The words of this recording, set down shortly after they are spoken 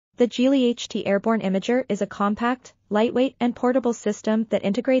The G-LiHT Airborne Imager is a compact, lightweight and portable system that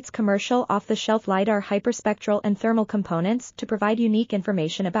integrates commercial off-the-shelf LiDAR hyperspectral and thermal components to provide unique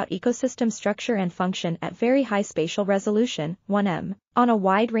information about ecosystem structure and function at very high spatial resolution, 1M, on a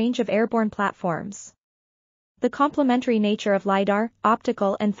wide range of airborne platforms. The complementary nature of LiDAR,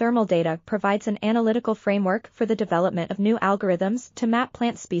 optical and thermal data provides an analytical framework for the development of new algorithms to map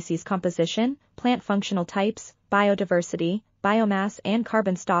plant species composition, plant functional types, biodiversity, biomass and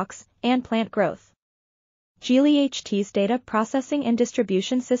carbon stocks, and plant growth. G-LiHT's data processing and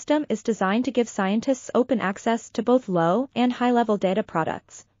distribution system is designed to give scientists open access to both low and high-level data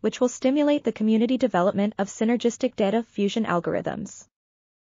products, which will stimulate the community development of synergistic data fusion algorithms.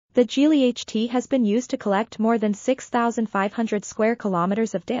 The G-LiHT has been used to collect more than 6,500 square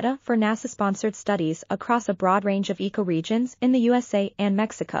kilometers of data for NASA-sponsored studies across a broad range of ecoregions in the USA and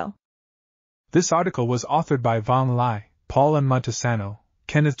Mexico. This article was authored by Vuong, Paul M. Montesano,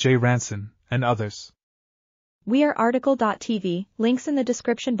 Kenneth J. Ranson, and others. We are RTCLTV, links in the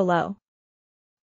description below.